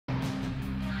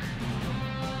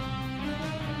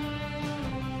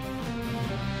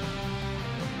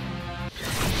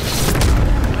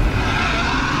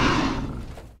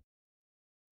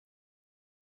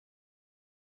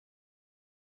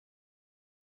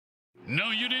No,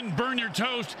 you didn't burn your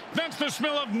toast. That's the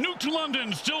smell of Nuked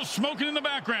London still smoking in the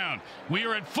background. We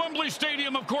are at Flumbly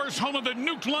Stadium, of course, home of the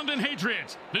Nuked London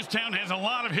Hatriots. This town has a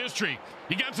lot of history.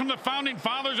 You got some of the founding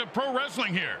fathers of pro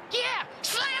wrestling here. Yeah,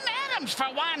 Slam Adams for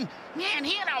one. Man,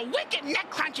 he had a wicked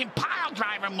neck-crunching pile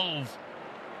driver move.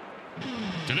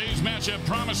 Today's matchup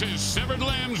promises severed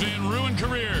limbs and ruined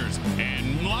careers,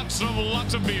 and lots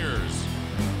of beers.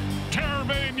 Terror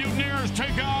Bay Mutineers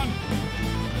take on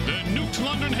the Nuked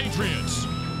London Hatriots.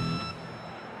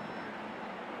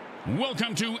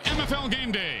 Welcome to MFL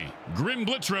Game Day. Grim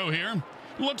Blitzrow here.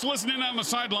 Let's listen in on the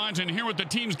sidelines and hear what the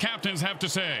team's captains have to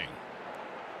say.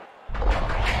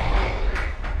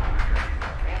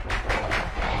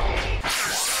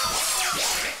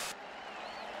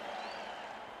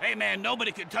 Hey, man,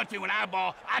 nobody can touch me when I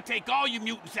ball. I take all you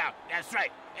mutants out. That's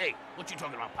right. Hey, what you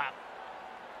talking about, Pop?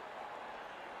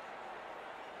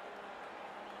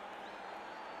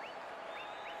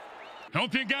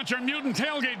 Hope you got your mutant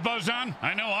tailgate buzz on.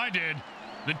 I know I did.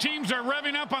 The teams are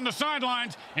revving up on the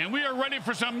sidelines, and we are ready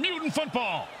for some mutant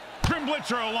football. Grim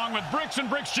Blitzrow along with Bricks and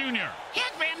Bricks Jr. Yeah,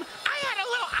 Grim, I had a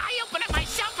little eye-opener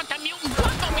myself at the mutant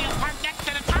bundle meal park next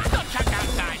to the taco truck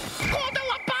outside. Called a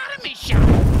lobotomy shop.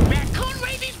 Raccoon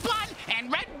rabies blood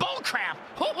and red bull crap.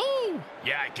 Hoo-hoo!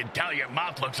 Yeah, I can tell your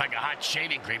mouth looks like a hot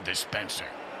shaving cream dispenser.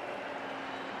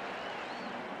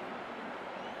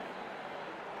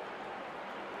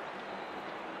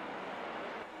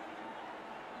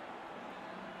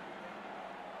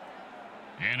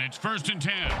 And it's 1st and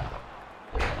 10.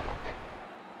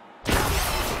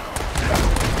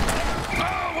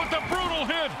 Oh, what a brutal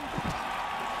hit!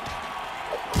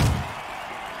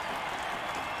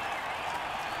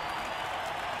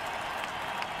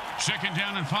 Second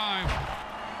down and 5.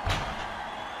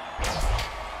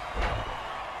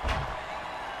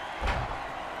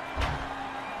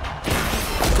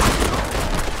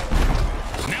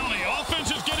 Now the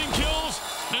offense is getting kills.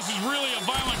 This is really a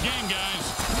violent game,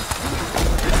 guys.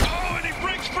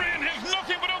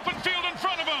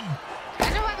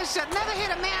 Said never hit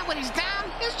a man when he's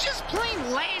down. He's just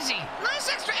plain lazy. Nice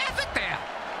extra effort there.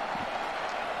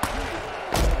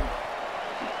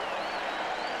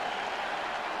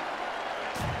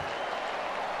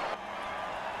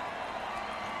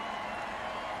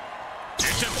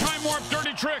 It's a time warp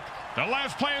dirty trick. The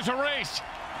last play is erased.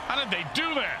 How did they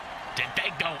do that? Did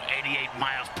they go 88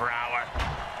 miles per hour?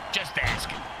 Just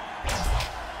asking.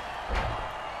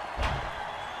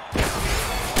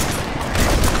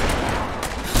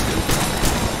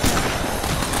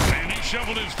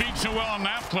 Shoveled his feet so well on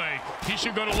that play. He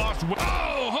should go to lost.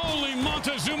 Oh, holy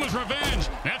Montezuma's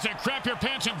revenge. That's a crap your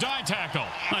pants and die tackle.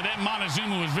 That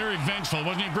Montezuma was very vengeful,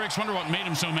 wasn't he, Bricks? Wonder what made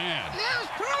him so mad. Yeah, it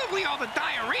was probably all the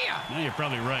diarrhea. Yeah, you're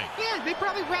probably right. Yeah, they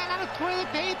probably ran out of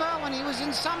toilet paper when he was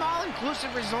in some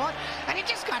all-inclusive resort, and he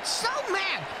just got so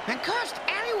mad and cursed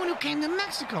everyone who came to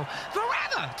Mexico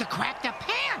forever to crap their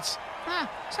pants.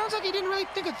 Sounds like he didn't really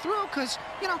think it through, because,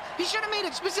 you know, he should have made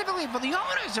it specifically for the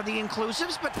owners of the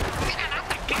inclusives, but not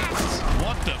the guests.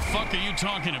 What the fuck are you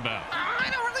talking about? I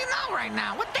don't really know right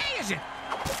now. What day is it?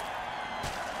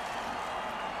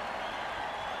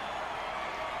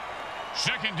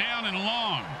 Second down and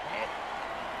long.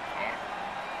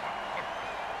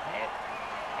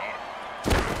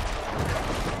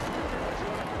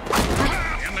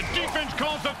 And the defense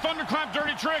calls the thunderclap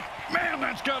dirty trick. Man,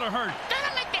 that's gotta hurt.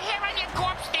 That'll make the hair on your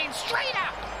corpse stand straight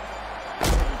up.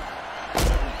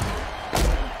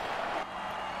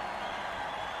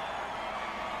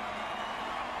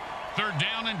 Third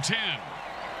down and 10.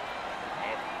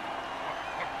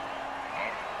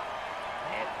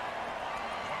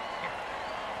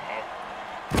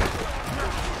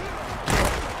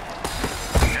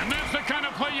 And that's the kind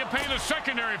of play you pay the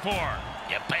secondary for.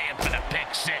 You pay him for the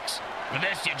pick six. For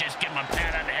this, you just give him a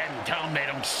pat on the head and tell him they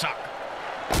don't suck.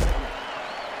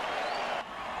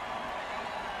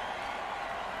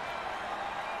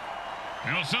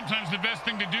 You know, sometimes the best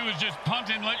thing to do is just punt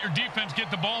and let your defense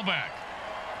get the ball back.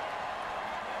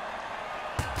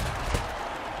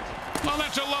 Well,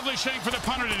 that's a lovely shank for the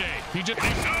punter today. He just... Oh,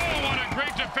 what a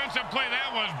great defensive play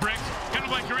that was, Bricks. Kind of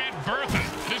like your Aunt Bertha.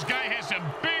 This guy has some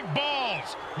big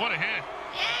balls. What a hit.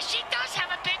 Yeah, she does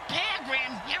have a big pair,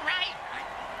 Grim. You're right.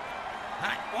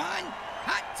 Hot one,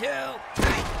 hot two,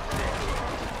 hot...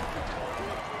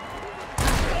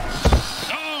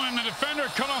 Oh, and the defender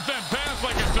cut off that pass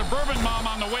like a suburban mom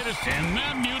on the way to... And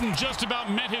that mutant just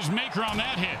about met his maker on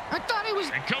that hit. I thought he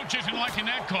was... The coach isn't liking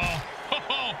that call.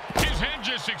 Oh, his head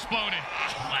just exploded.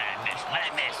 What I miss, what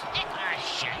I miss. Oh,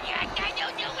 shit. I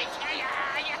don't know it.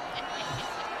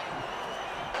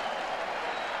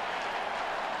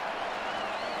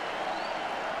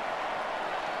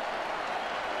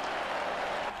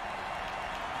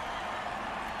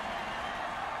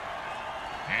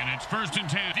 it's 1st and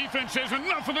 10. Defense says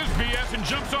enough of this BS and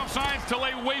jumps off sides to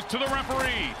lay waste to the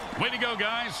referee. Way to go,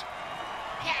 guys.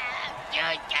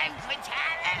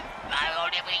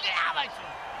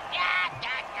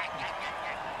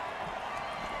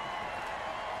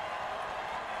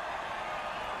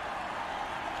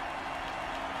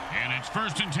 And it's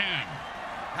 1st and 10.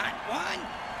 Hot one.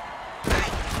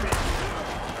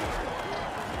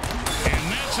 And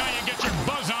that's how you get your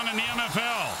buzz on in the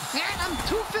MFL. And I'm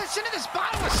 2/5 into this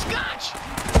bottle of scotch.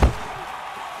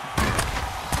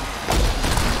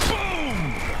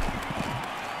 Boom!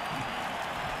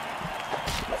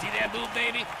 See that move,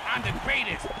 baby? I'm the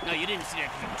greatest. No, you didn't see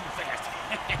that because I'm too fast.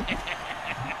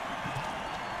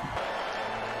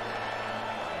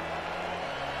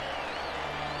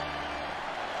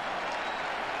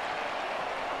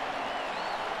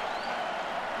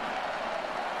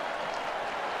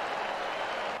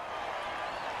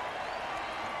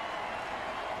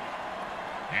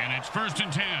 And it's 1st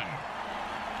and 10.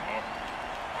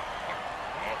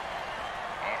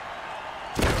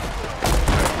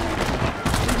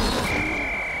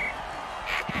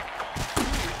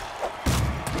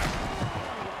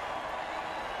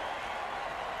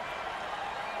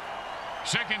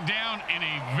 Second down and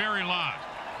a very lot.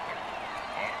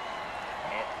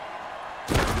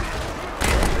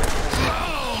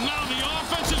 Oh, now the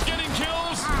offense is getting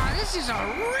kills. This is a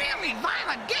really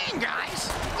violent game,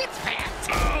 guys. It's bad.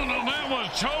 Oh, no, that was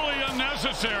totally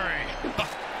unnecessary.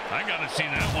 I got to see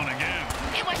that one again.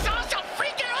 It was also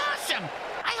freaking awesome.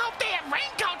 I hope they have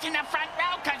raincoats in the front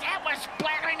row because that was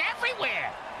splattering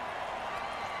everywhere.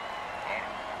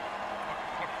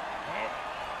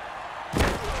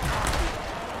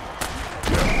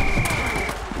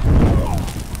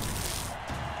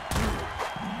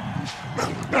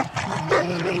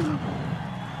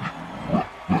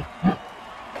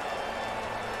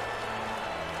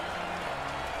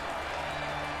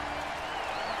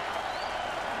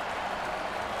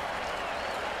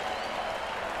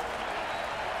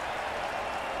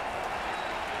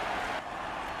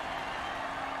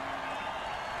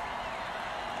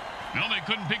 No, they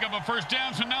couldn't pick up a first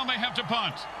down, so now they have to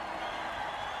punt.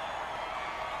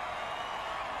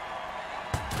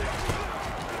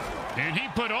 And he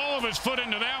put all of his foot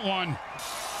into that one.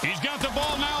 He's got the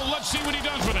ball now. Let's see what he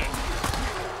does with it.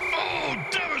 Oh,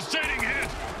 devastating hit.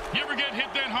 You ever get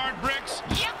hit that hard, Bricks?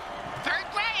 Yep,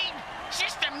 3rd grade.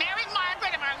 Sister Mary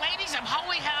Margaret of Our Ladies of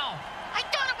Holy Hell. I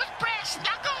thought it was brass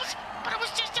knuckles, but it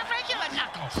was just a regular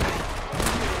knuckles.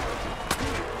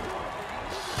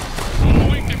 All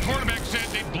week the quarterback said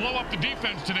they'd blow up the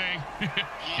defense today.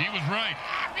 He was right.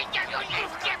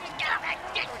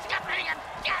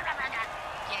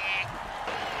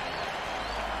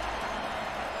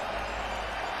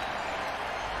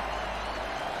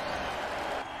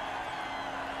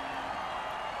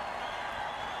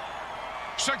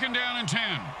 Second down and 10.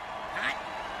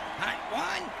 Hot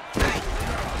one.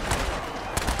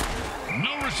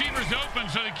 No receivers open,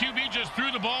 so the QB just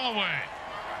threw the ball away.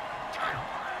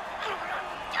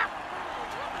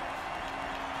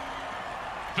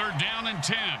 Third down and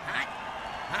 10. Hot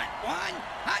one.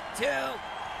 Hot two.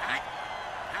 Hot.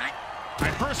 I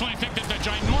personally think that the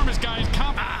ginormous guy is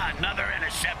Another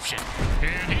interception.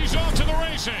 And he's off to the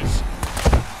races.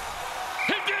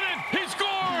 He did it! He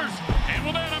scores! And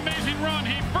with that amazing run,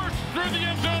 he bursts through the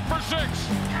end zone for 6.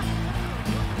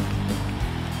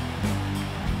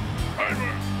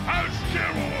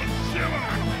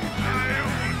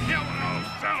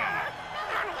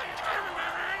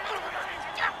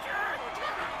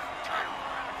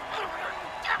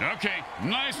 Okay,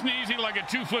 nice and easy like a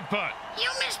 2-foot putt. You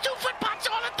miss 2-foot putts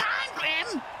all the time,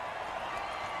 Grim.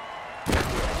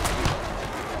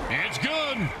 It's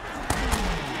good.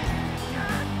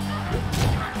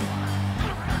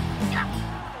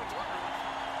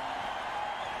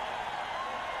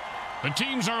 The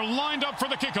teams are lined up for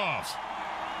the kickoff.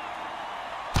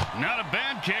 Not a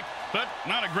bad kick, but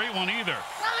not a great one either.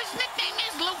 Well, his nickname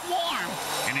is Lukewarm.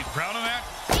 And he's proud of that?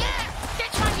 Yeah,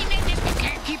 that's why he named it.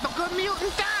 Can't keep a good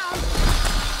mutant down.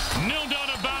 No doubt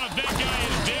about it, that guy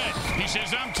is dead. He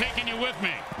says, I'm taking you with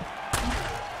me.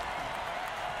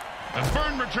 The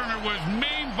burn returner was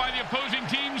maimed by the opposing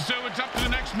team, so it's up to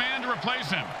the next man to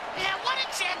replace him. Yeah, what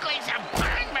exactly is a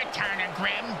burn returner,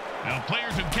 Grim? Now,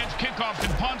 players who catch kickoffs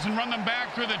and punts and run them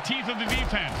back through the teeth of the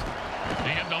defense.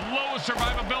 They have the lowest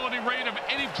survivability rate of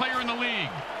any player in the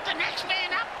league. The next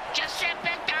man up just sat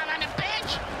back down on the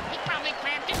bench. He probably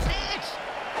cramped his pants.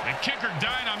 The kicker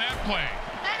died on that play.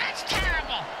 Now, that's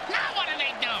terrible. Now what do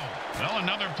they do? Well,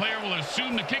 another player will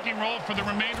assume the kicking role for the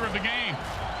remainder of the game.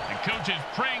 The coach is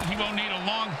praying he won't need a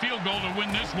long field goal to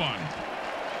win this one.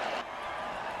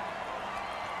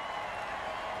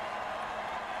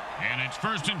 And it's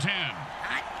 1st and 10.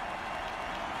 Hot.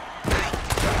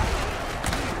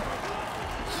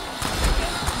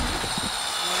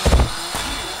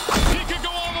 He could go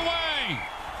all the way.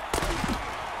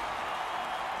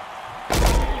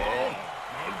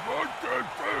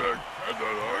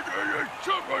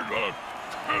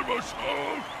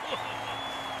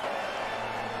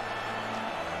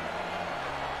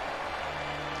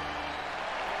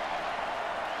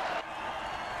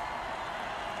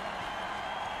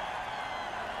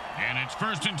 And it's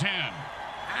 1st and 10.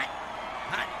 Hot.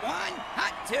 Hot 1,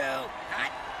 hot 2,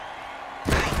 hot.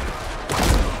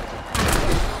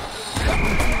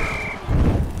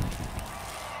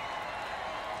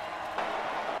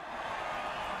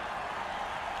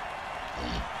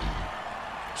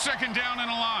 Second down and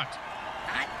a lot.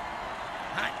 Hot.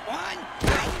 Hot 1,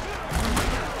 hot.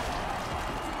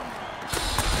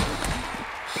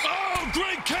 Oh,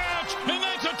 great catch! And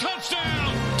that's a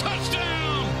touchdown! Touchdown!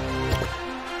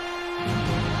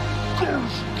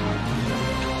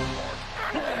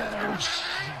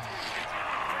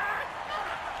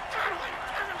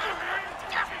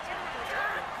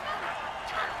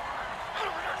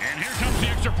 And here comes the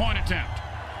extra point attempt.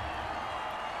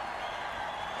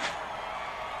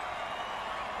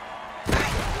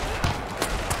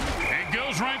 It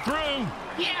goes right through.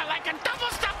 Yeah, like a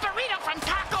double-stuffed burrito from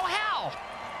Taco Hell.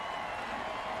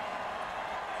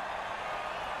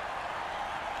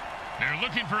 They're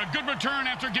looking for a good return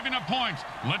after giving up points.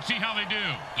 Let's see how they do.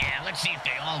 Yeah, let's see if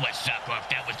they always suck or if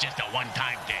that was just a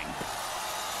one-time thing.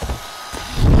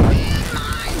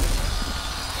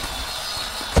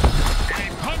 And he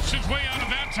punched his way out of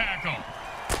that tackle.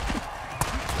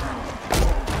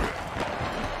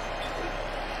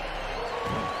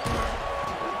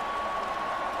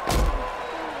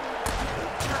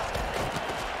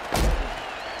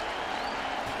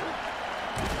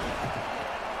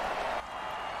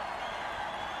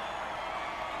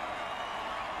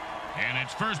 And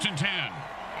it's 1st and 10.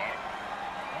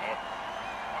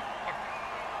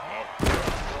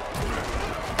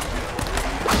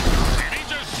 And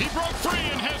he broke free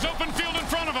and has open field in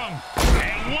front of him.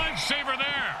 And lifesaver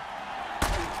there.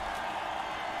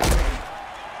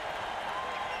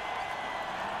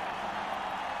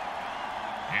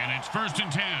 And it's 1st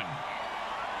and 10.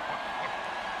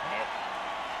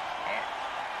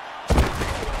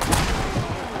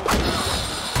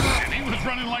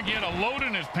 Running like he had a load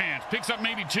in his pants. Picks up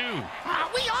maybe 2. We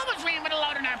always ran with a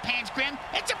load in our pants, Grim.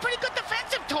 It's a pretty good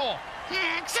defensive tool.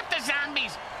 Except the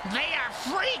zombies. They are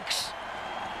freaks.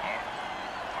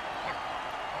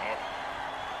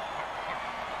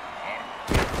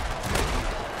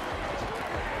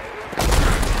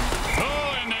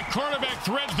 Oh, and the quarterback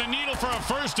threads the needle for a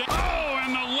first down. Oh,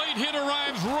 and the late hit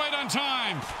arrives right on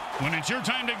time. When it's your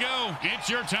time to go, it's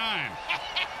your time.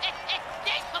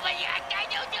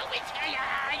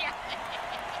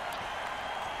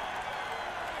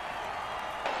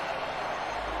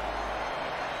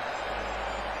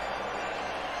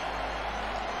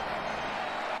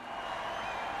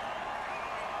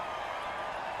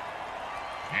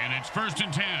 And it's 1st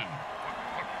and 10.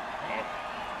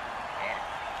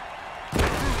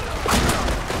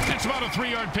 It's about a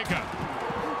 3-yard pickup.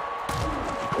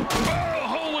 Oh,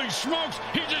 holy smokes!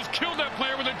 He just killed that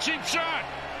player with a cheap shot.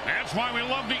 That's why we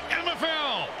love the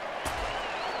MFL.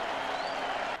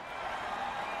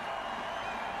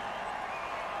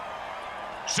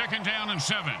 Second down and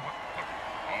 7.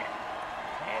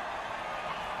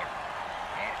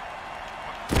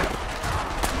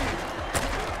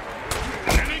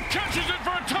 Catches it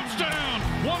for a touchdown!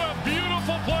 What a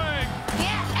beautiful play!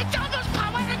 Yeah, it's almost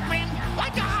poetic, Grim,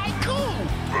 like a haiku.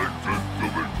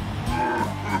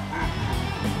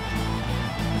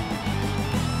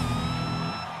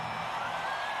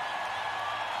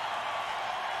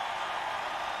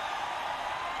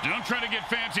 Don't try to get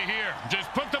fancy here.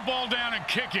 Just put the ball down and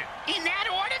kick it. In that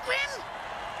order, Grim?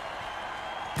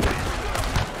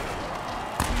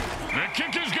 The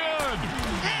kick is good.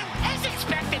 As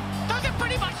expected, those are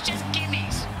pretty much just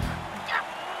gimmies.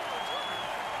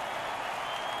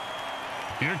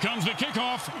 Here comes the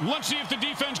kickoff. Let's see if the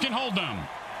defense can hold them.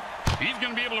 He's going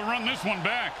to be able to run this one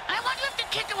back. I wonder if the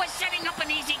kicker was setting up an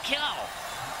easy kill.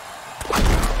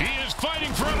 He is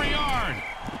fighting for every yard.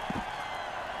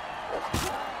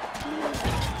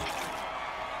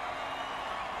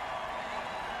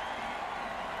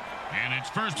 And it's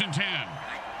 1st and 10.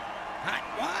 Hot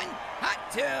 1,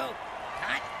 hot 2,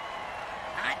 hot,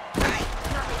 hot, hot.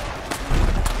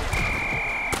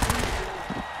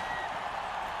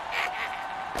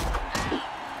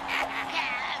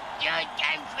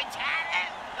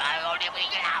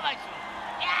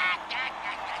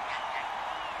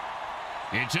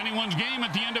 It's anyone's game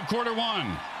at the end of quarter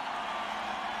one.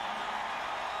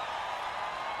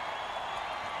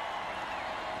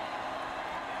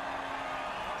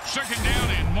 Second down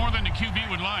and more than the QB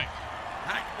would like.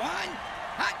 Hot one,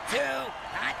 hot two,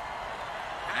 hot.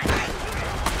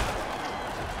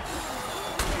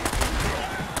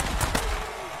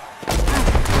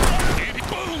 And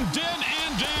boom, dead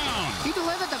and down. He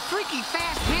delivered the freaky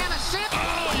fast Hannah Sip.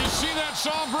 Oh, you see that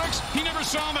saw, Bricks? He never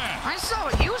saw that. I saw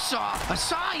what you saw. A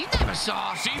saw you never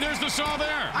saw. See, there's the saw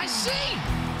there. I see.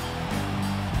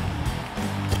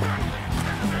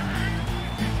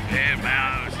 Hey,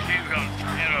 man, keep going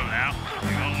now.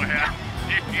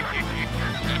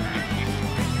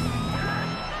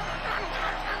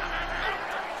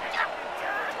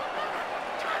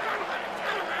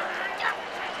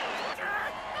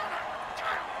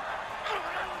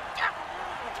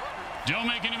 Don't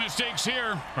make any mistakes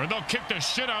here, or they'll kick the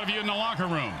shit out of you in the locker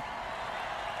room.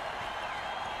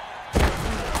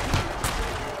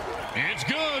 It's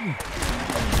good.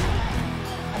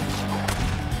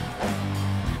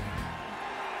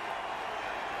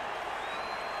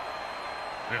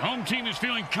 The home team is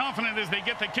feeling confident as they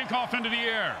get the kickoff into the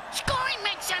air. Scoring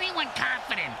makes anyone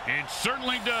confident. It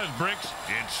certainly does, Bricks.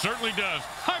 It certainly does.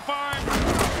 High five!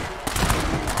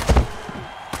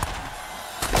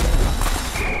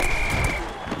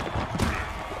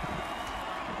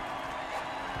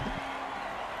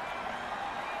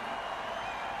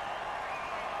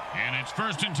 And it's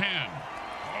 1st and 10.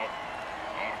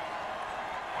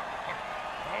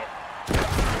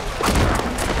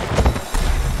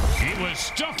 He was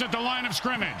stuffed at the line of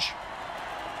scrimmage.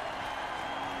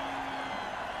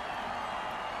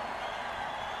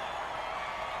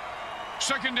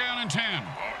 Second down and 10.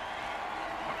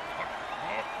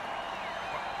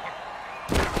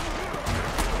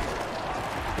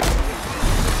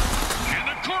 And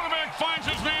the quarterback finds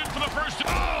his man for the first.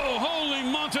 Oh, holy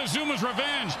Montezuma's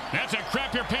revenge. That's a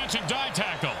crap your pants and die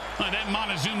tackle. That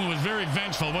Montezuma was very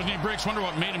vengeful, wasn't he, Bricks? Wonder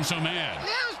what made him so mad. Yeah,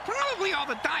 it was probably all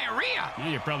the diarrhea. Yeah,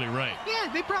 you're probably right. Yeah,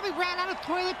 they probably ran out of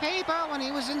toilet paper when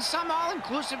he was in some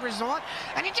all-inclusive resort,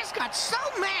 and he just got so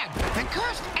mad and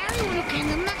cursed everyone who came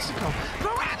to Mexico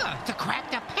forever to crap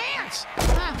their pants.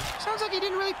 Sounds like he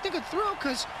didn't really think it through,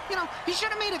 because, you know, he should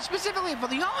have made it specifically for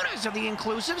the owners of the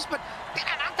inclusives, but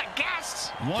not the guests.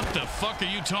 What the fuck are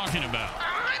you talking about?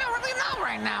 I don't really know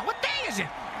right now. What day is it?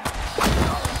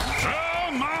 Oh,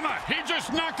 mama! He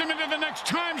just knocked him into the next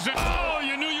time zone. Oh,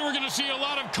 you knew you were going to see a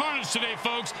lot of carnage today,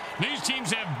 folks. These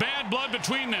teams have bad blood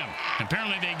between them.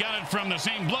 Apparently, they got it from the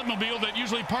same bloodmobile that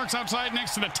usually parks outside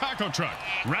next to the taco truck.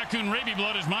 Raccoon rabies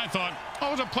blood is my thought.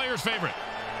 Always a player's favorite.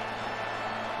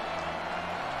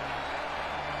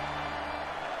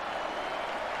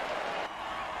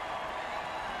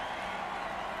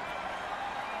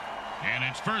 And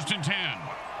it's 1st and 10.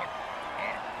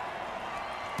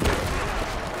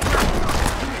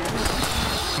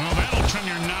 Well, that'll trim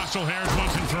your nostril hairs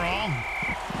once and for all.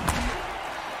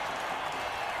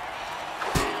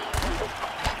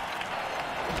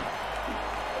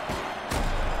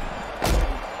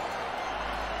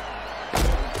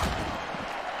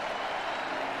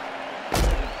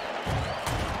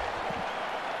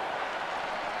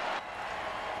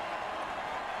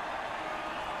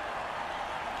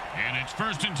 And it's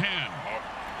 1st and 10.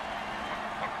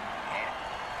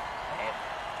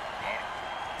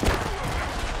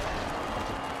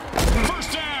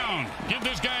 First down. Give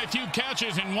this guy a few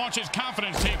catches and watch his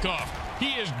confidence take off.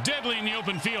 He is deadly in the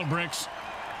open field, Bricks.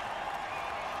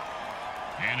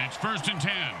 And it's 1st and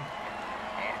 10.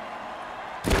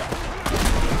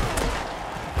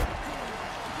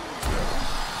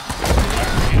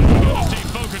 You gotta stay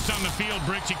focused on the field,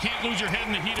 Bricks. You can't lose your head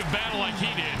in the heat of battle like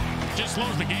he did. Just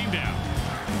slows the game down.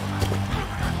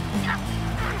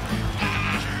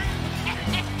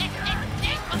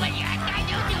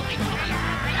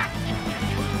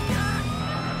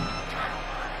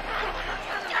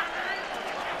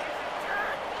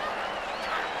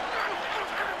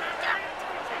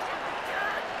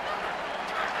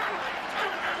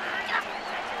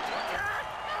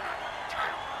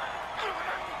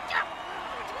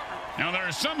 Now, there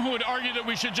are some who would argue that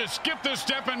we should just skip this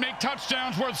step and make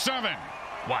touchdowns worth 7.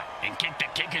 What, and kick the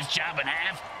kicker's job in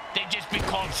half? They'd just be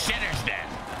called sinners then.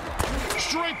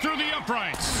 Straight through the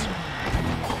uprights.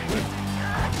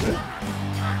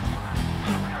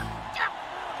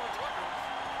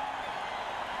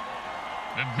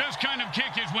 The best kind of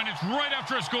kick is when it's right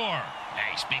after a score.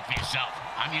 Hey, speak for yourself.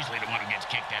 I'm usually the one who gets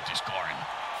kicked after scoring.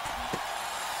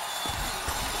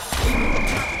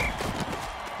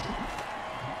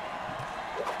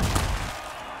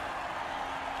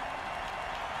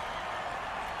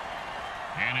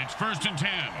 And it's 1st first and 10.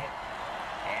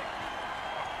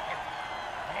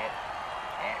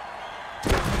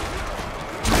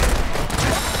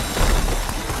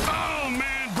 Oh,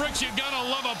 man, Bricks, you gotta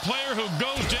love a player who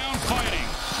goes down fighting.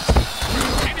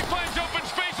 And he finds open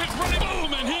spaces, running.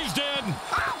 Boom, and he's dead.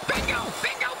 Oh, bingo!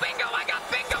 Bingo, bingo! I got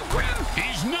bingo, Grim!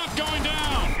 He's not going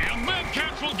down. And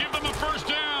Madcaps will give them a first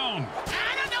down.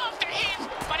 I don't know if they're his,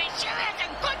 but he sure has a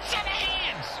good set of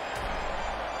hands.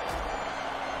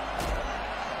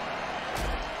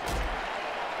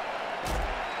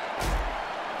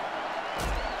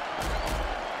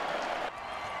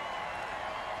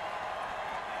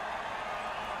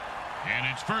 And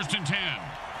it's first and 10.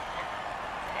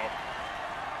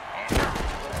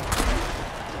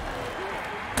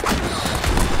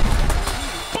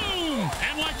 Boom!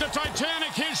 And like the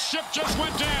Titanic, his ship just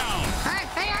went down.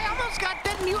 Hey, I almost got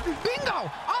dead mutant bingo!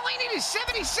 All I need is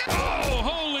 77! Oh,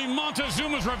 holy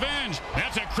Montezuma's revenge.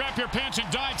 That's a crap your pants and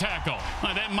die tackle.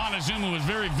 That Montezuma was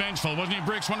very vengeful, wasn't he,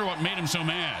 Bricks? Wonder what made him so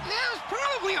mad. Yeah, it was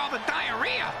probably all the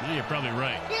diarrhea. Yeah, you're probably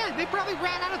right. Yeah, they probably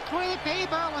ran out of toilet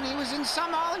paper when he was in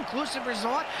some all-inclusive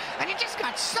resort, and he just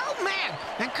got so mad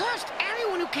and cursed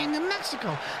everyone who came to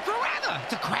Mexico forever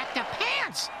to crap their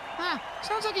pants.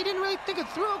 Sounds like he didn't really think it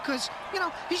through, because,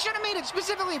 he should have made it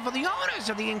specifically for the owners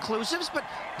of the inclusives, but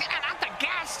not the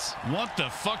guests. What the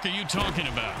fuck are you talking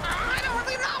about? I don't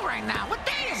really know right now. What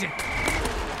day is it?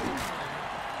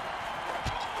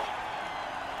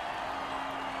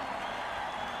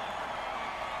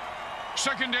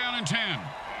 Second down and 10.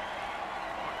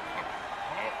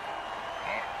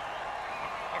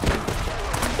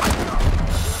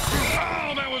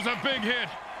 Oh, that was a big hit.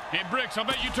 Hey, Bricks, I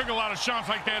bet you took a lot of shots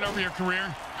like that over your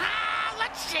career.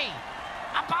 Let's see.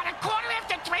 About a quarter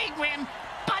after 3, Grim,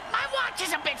 but my watch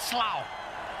is a bit slow.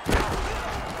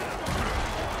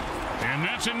 And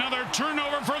that's another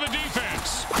turnover for the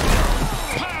defense.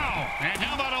 Pow! And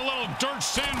how about a little dirt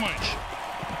sandwich?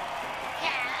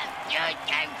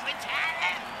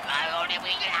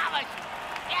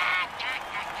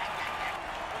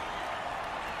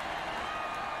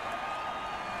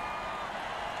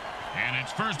 And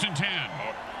it's first and 10.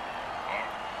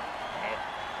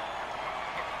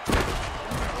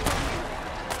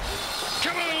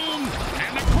 Kaboom!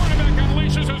 And the quarterback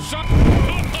unleashes a son.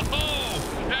 Oh,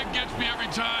 that gets me every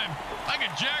time. Like a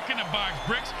jack in the box,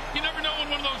 Bricks. You never know when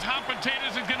one of those hot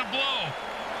potatoes is gonna blow.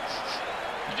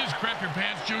 You just crap your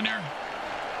pants, Junior.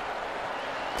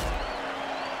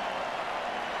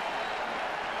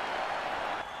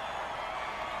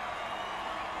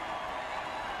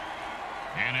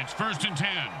 And it's first and 10.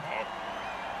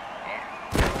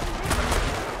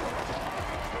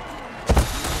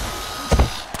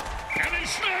 And he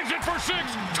snags it for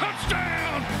 6.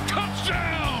 Touchdown!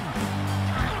 Touchdown!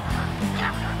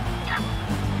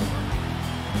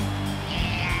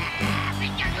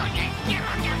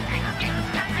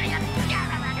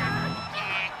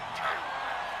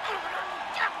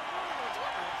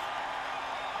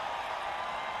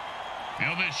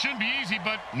 This should be easy,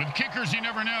 but with kickers, you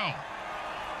never know.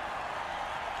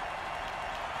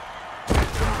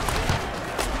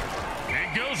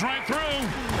 It goes right through.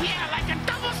 Yeah, like a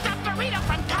double-stuffed burrito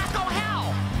from Taco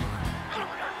Hell.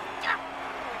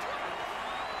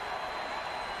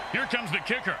 Here comes the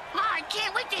kicker. Oh, I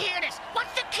can't wait to hear this.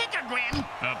 What's the kicker, Grim?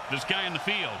 This guy in the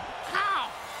field. Oh,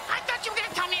 I thought you were going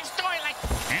to tell me a story like...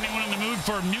 Anyone in the mood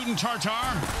for mutant tartar?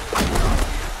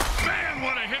 Man,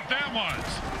 what a hit that was.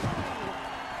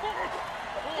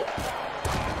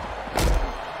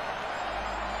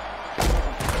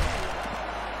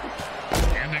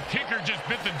 And the kicker just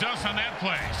bit the dust on that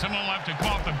play. Someone will have to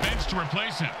call off the bench to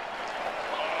replace him.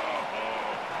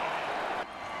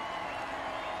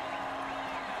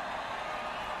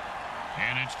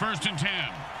 And it's first and 10.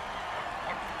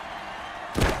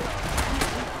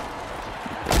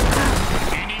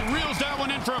 And he reels that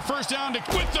one in for a first down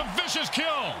with the vicious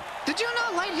kill. Did you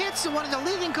know light hits are one of the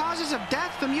leading causes of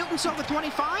death for mutants over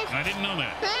 25? I didn't know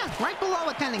that. Yeah, right below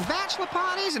attending bachelor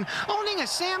parties and owning a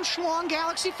Sam Schlong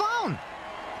Galaxy phone.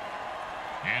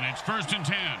 And it's first and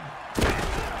 10.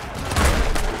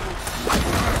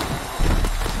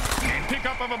 A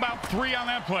pickup of about 3 on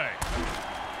that play.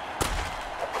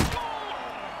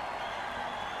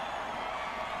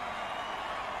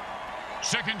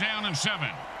 Second down and 7.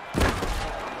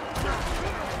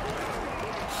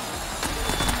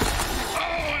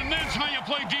 Oh, and that's how you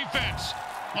play defense.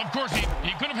 Well, of course, he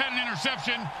could have had an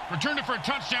interception, returned it for a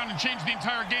touchdown, and changed the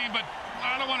entire game, but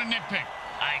I don't want to nitpick.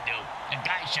 I do. The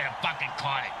guy should have fucking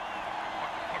caught it.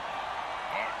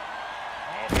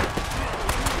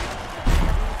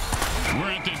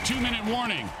 We're at the 2-minute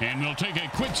warning, and we'll take a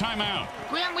quick timeout.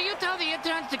 Graham, will you tell the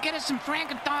interns to get us some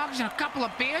Franken dogs and a couple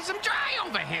of beers? I'm dry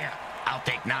over here. I'll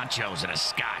take nachos and a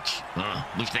scotch.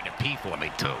 Wish they could pee for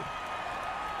me, too.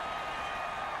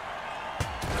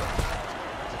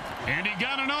 And he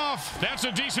got it off. That's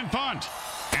a decent punt.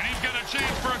 And he's got a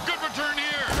chance for a good return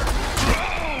here.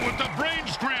 Oh, with the brain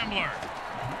scrambler.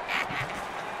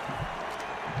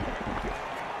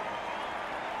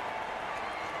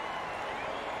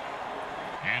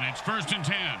 And it's 1st and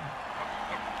 10.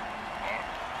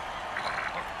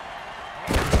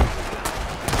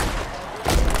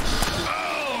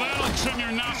 Oh, that'll trim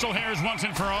your nostril hairs once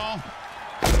and for all.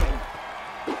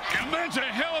 And that's a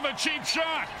hell of a cheap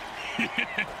shot.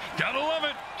 Gotta love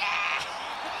it.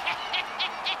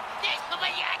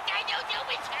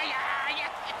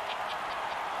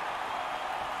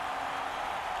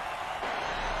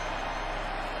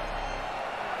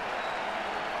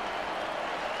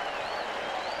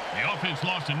 The offense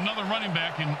lost another running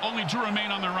back and only 2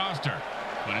 remain on their roster.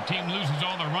 When a team loses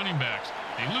all their running backs,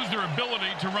 they lose their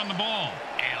ability to run the ball.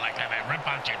 Yeah, like if I rip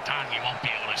out your tongue, you won't be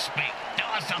able to speak.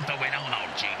 Tell us something we don't know,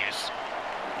 genius.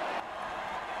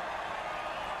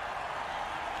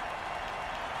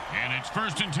 And it's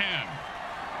 1st and 10.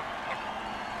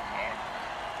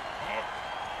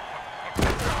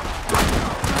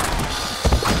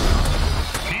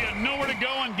 He had nowhere to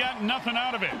go and got nothing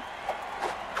out of it.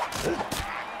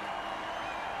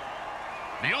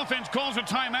 The offense calls a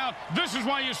timeout. This is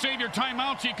why you save your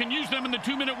timeouts so you can use them in the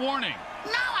 2-minute warning.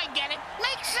 Now I get it.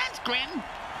 Makes sense, Grin.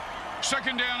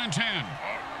 2nd down and 10.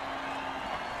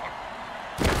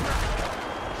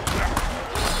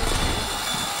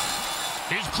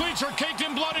 His cleats are caked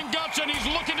in blood and guts, and he's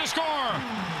looking to score.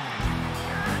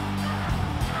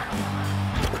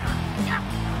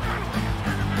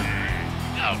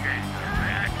 Okay.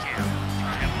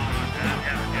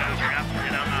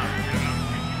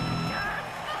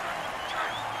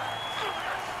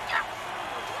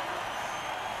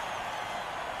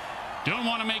 Don't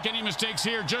want to make any mistakes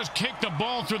here. Just kick the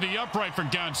ball through the upright, for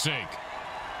God's sake.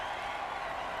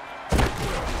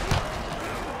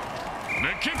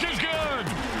 The kick is good.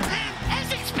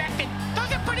 As expected,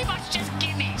 those are pretty much just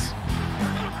gimmies.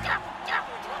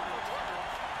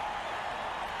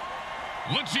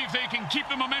 Let's see if they can keep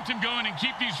the momentum going and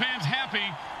keep these fans happy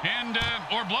and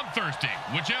or bloodthirsty,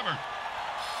 whichever.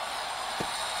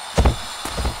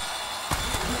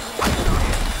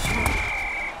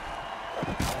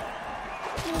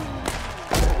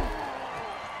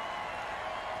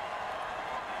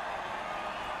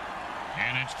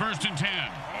 And it's 1st and 10.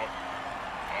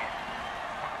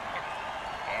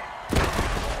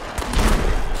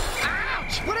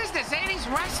 Ouch! What is this, 80s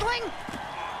wrestling?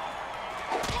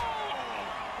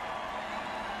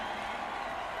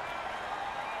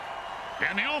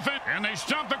 And the offense, and they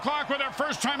stop the clock with their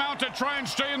first timeout to try and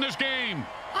stay in this game.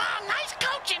 Oh, nice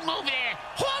coaching move there.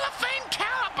 Hall of Fame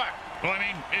caliber. Well, I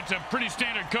mean, it's a pretty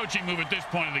standard coaching move at this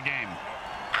point of the game.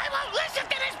 I won't listen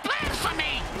to this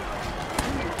blasphemy.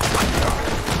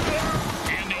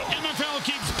 And the MFL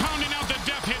keeps pounding out the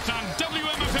death hits on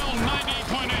WMFL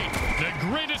 98.8. The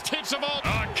greatest hits of all.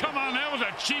 Oh, come on, that was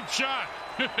a cheap shot.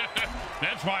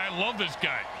 That's why I love this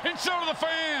guy. And so do the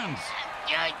fans.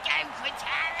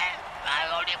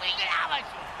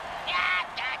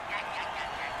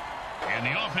 And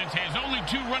the offense has only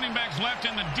 2 running backs left,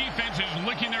 and the defense is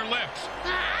licking their lips.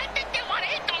 I think they want to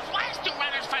hit those last 2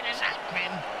 runners for this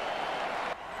Grin.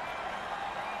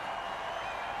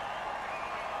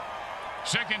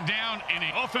 2nd down, and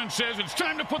the offense says it's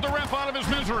time to put the ref out of his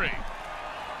misery.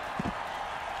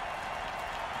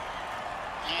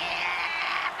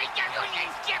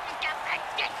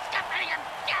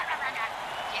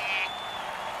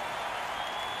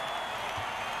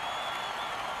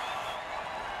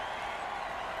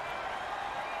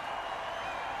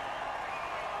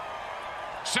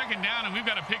 Second down, and we've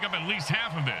got to pick up at least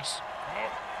half of this.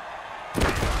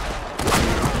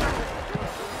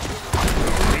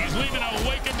 He's leaving a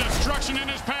wake of destruction in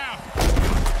his path.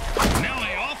 Now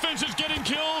the offense is getting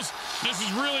kills. This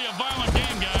is really a violent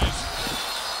game, guys.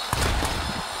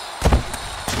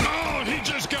 Oh, he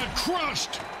just got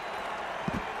crushed.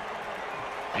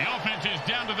 The offense is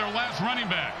down to their last running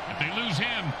back. If they lose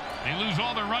him, they lose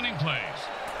all their running plays.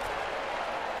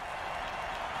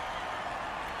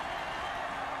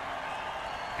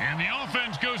 And the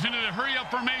offense goes into the hurry-up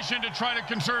formation to try to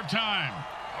conserve time.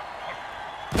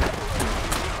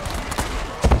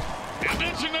 And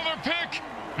that's another pick.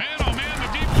 Man, oh man, the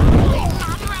deep...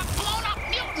 Father of blown-up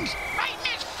mutants right in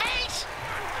his face.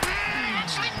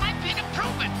 Actually, might be an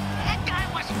improvement. That guy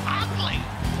was ugly.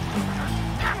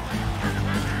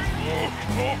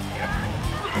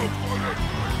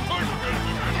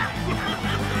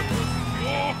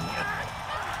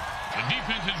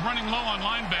 defense is running low on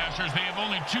line bashers. They have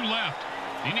only 2 left.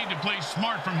 They need to play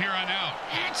smart from here on out.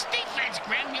 It's defense,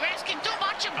 Grim. You're asking too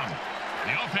much of them.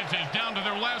 The offense is down to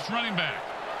their last running back.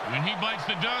 When he bites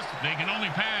the dust, they can only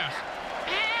pass.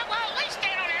 Well, at least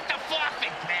they don't have to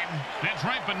forfeit, Grim. That's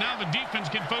right, but now the defense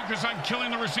can focus on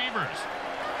killing the receivers.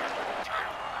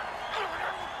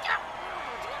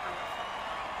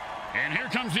 And here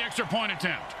comes the extra point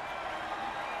attempt.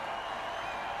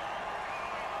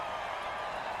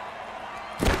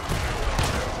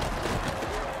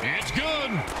 It's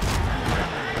good.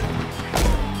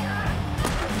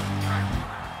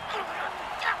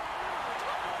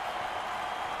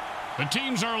 The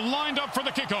teams are lined up for the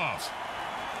kickoff.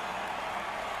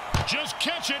 Just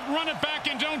catch it, run it back,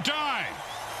 and don't die.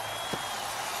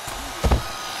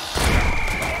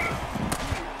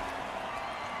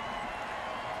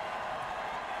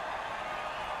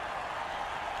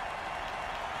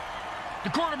 The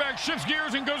quarterback shifts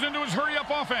gears and goes into his hurry-up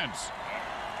offense.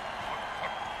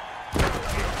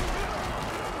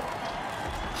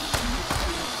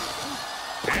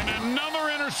 And another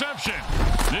interception.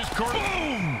 This quarter...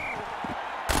 Boom!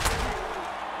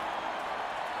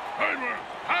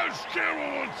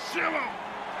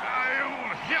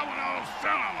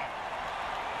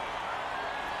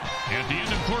 At the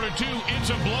end of quarter 2, it's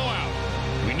a blowout.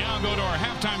 We now go to our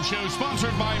halftime show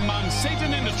sponsored by Monsanto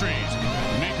Industries,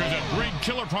 makers of great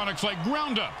killer products like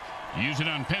Roundup. Use it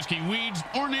on pesky weeds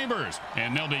or neighbors,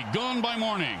 and they'll be gone by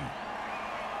morning.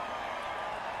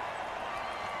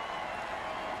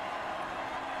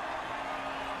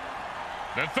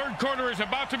 The third quarter is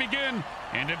about to begin,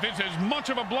 and if it's as much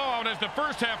of a blowout as the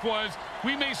first half was,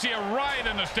 we may see a riot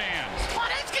in the stands. Well,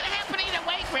 that's going to happen either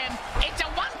way, Grim. It's a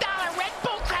 $1 Red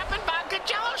Bull Crap and Vodka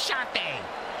Jello shot day.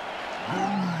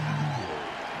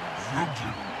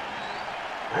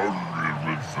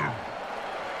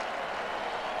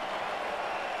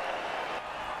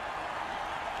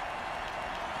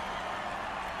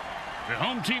 The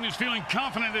home team is feeling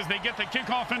confident as they get the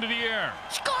kickoff into the air.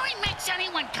 Scoring makes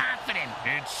anyone confident.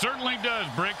 It certainly does,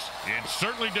 Bricks. It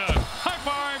certainly does. High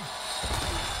five!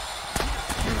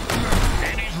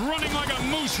 And he's running like a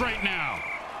moose right now.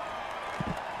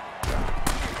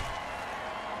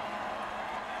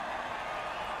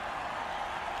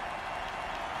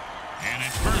 And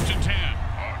it's 1st and 10.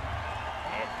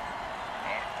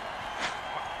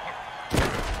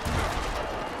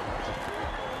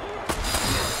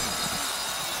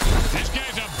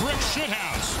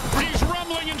 Shithouse. He's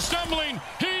rumbling and stumbling.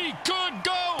 He could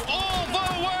go all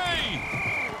the way.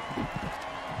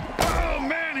 Oh,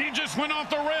 man, he just went off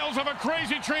the rails of a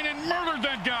crazy train and murdered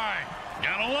that guy.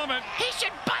 Gotta love it. He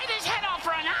should bite his head off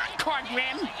for an encore,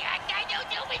 Grim.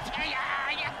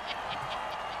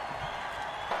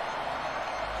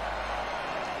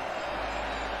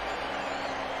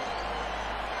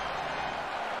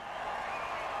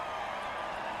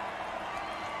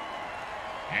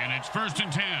 And it's 1st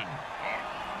and 10.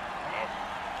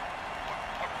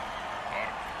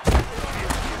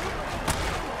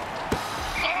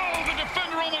 Oh, the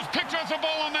defender almost picked off the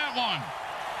ball on that one.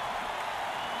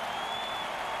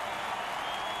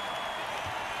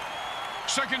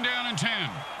 Second down and 10.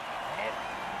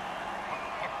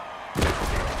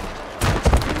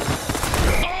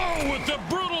 Oh, with the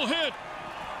brutal hit.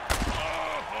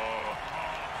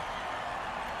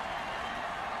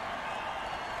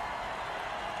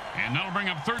 And that'll bring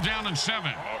up 3rd down and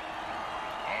 7.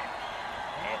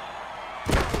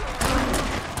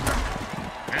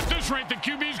 At this rate, the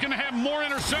QB's going to have more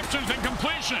interceptions than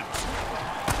completions.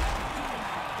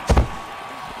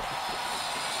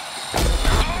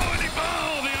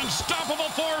 Oh, the unstoppable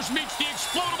force meets the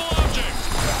explodable object.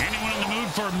 Anyone in the mood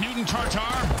for mutant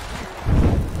tartar?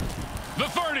 The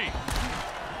 30.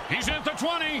 He's at the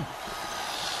 20.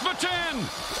 The 10.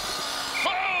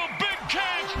 Oh, big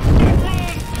catch. Big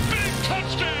run. Big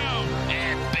touchdown.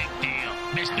 Yeah, big deal.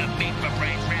 Mr. Beat for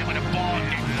Brains ran with a ball and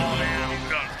didn't fall down.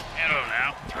 Hello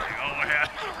now.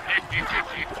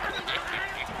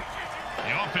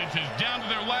 The offense is down to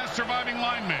their last surviving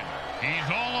lineman. He's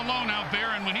all alone out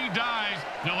there, and when he dies,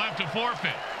 they'll have to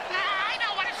forfeit. I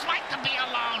know what it's like to be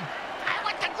alone. I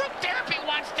went to group therapy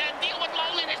once to deal with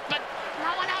loneliness, but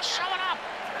no one else showing up.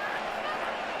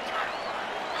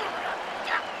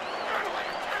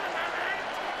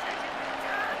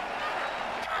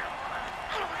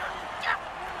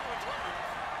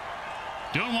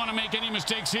 Don't want to make any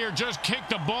mistakes here. Just kick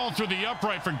the ball through the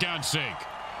upright, for God's sake.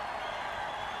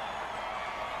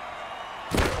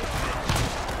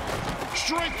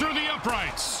 Straight through the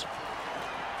uprights.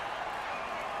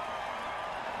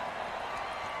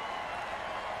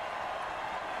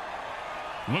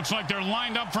 Looks like they're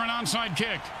lined up for an onside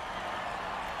kick.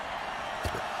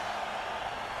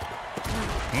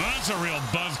 Well, that's a real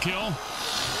buzzkill.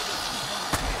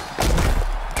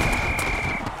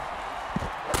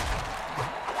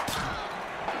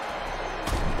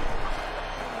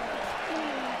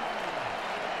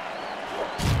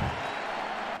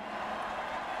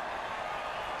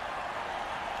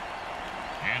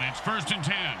 And it's 1st and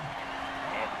 10.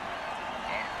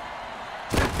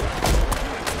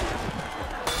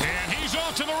 And he's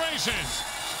off to the races.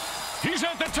 He's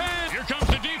at the 10. Here comes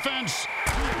the defense.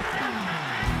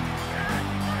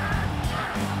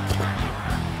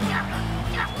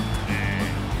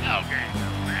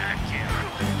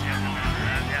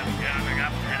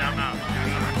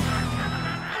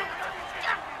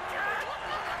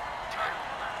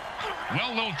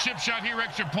 Well, little chip shot here,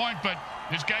 extra point, but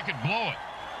this guy could blow it.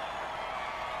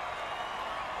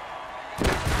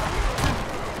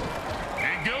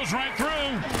 It goes right through.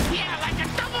 Yeah, like a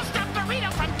double-stuffed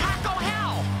burrito from Taco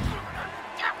Hell.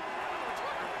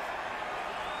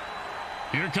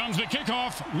 Here comes the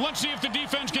kickoff. Let's see if the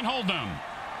defense can hold them.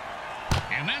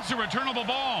 And that's a returnable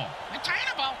ball.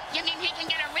 Returnable? You mean he can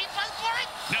get a refund for it?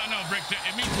 No, Brick.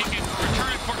 It means he can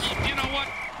return it for... You know what?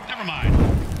 Never mind.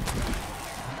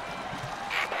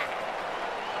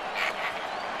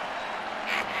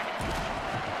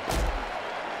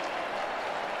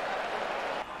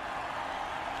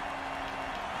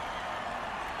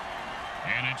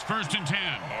 And it's 1st and 10.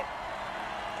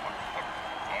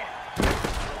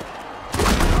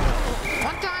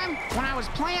 One time, when I was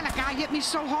playing, a guy hit me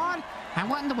so hard, I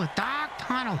went into a dark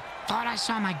tunnel. Thought I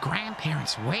saw my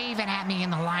grandparents waving at me in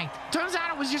the light. Turns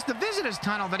out it was just the visitor's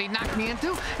tunnel that he knocked me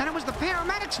into, and it was the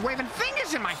paramedics waving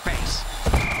fingers in my face.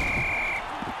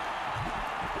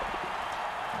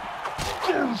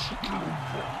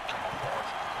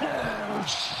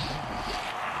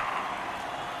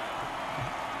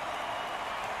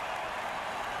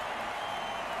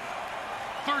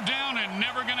 Third down and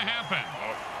never going to happen.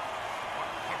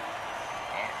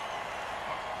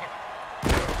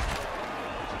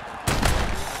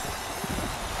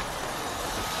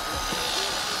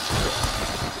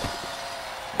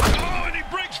 Oh, and he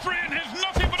breaks free and has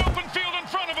nothing but open field in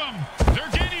front of him. They're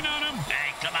gaining on him.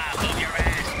 Hey, come on, move your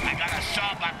ass. I got a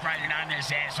sawbuck riding on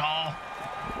this asshole.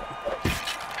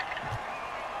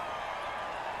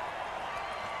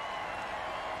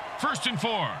 First and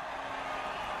 4.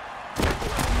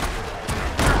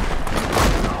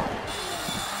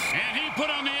 And he put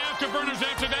on the afterburners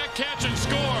after that catch and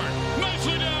scored.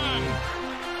 Nicely done.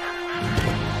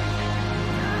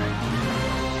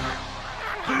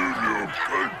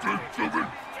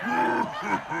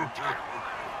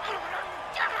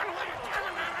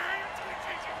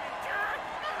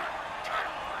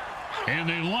 And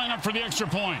they line up for the extra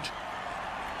point.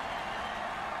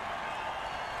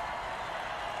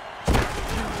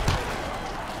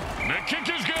 The kick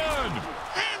is good.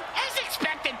 As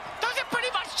expected, those are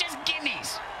pretty much just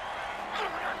gimmies.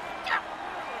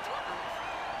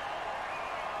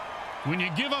 When you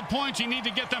give up points, you need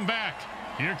to get them back.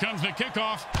 Here comes the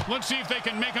kickoff. Let's see if they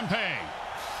can make them pay.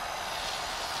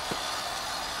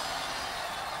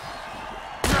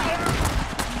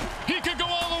 He could go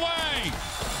all the way.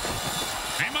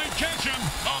 They might catch him.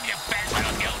 Move, you fat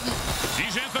little mutant.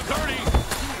 He's at the 30.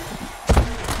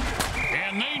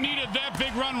 And they needed that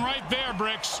big run right there,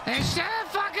 Bricks. They sure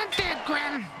fucking did,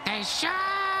 Grim. They sure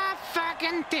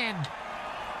fucking did.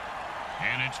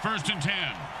 And it's 1st and 10.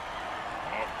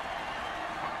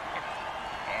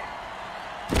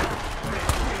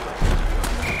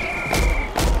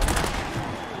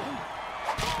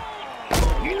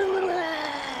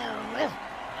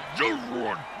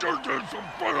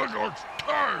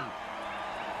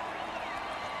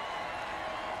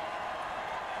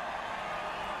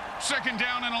 Second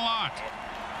down and a lot.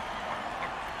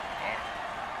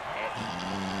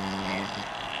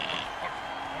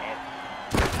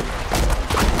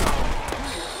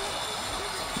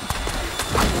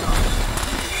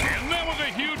 And that was a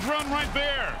huge run right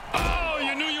there. Oh,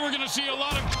 you knew you were going to see a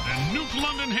lot of the Nuked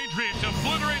London Hatriots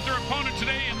obliterate their opponent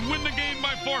today and win the game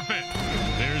by forfeit.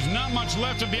 There's not much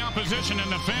left of the opposition, and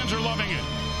the fans are loving it.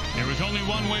 There was only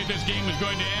one way this game was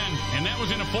going to end, and that was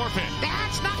in a forfeit.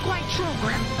 That's not quite true,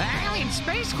 Grim. The alien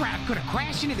spacecraft could have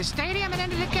crashed into the stadium and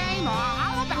ended the game. Or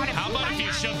how about if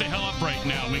you shut the hell up right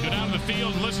now and we go down to the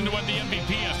field and listen to what the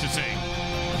MVP has to say?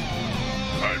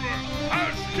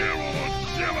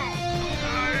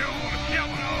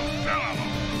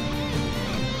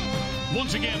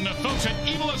 Once again, the folks at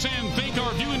Evil SN thank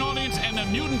our viewing audience and the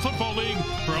Mutant Football League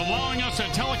for allowing us to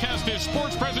telecast this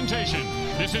sports presentation.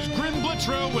 This is Grim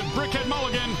Blitzrow with Brickhead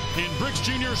Mulligan and Bricks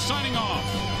Jr. signing off.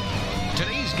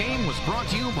 Today's game was brought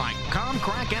to you by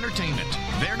Comcrack Entertainment.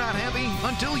 They're not happy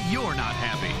until you're not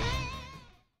happy.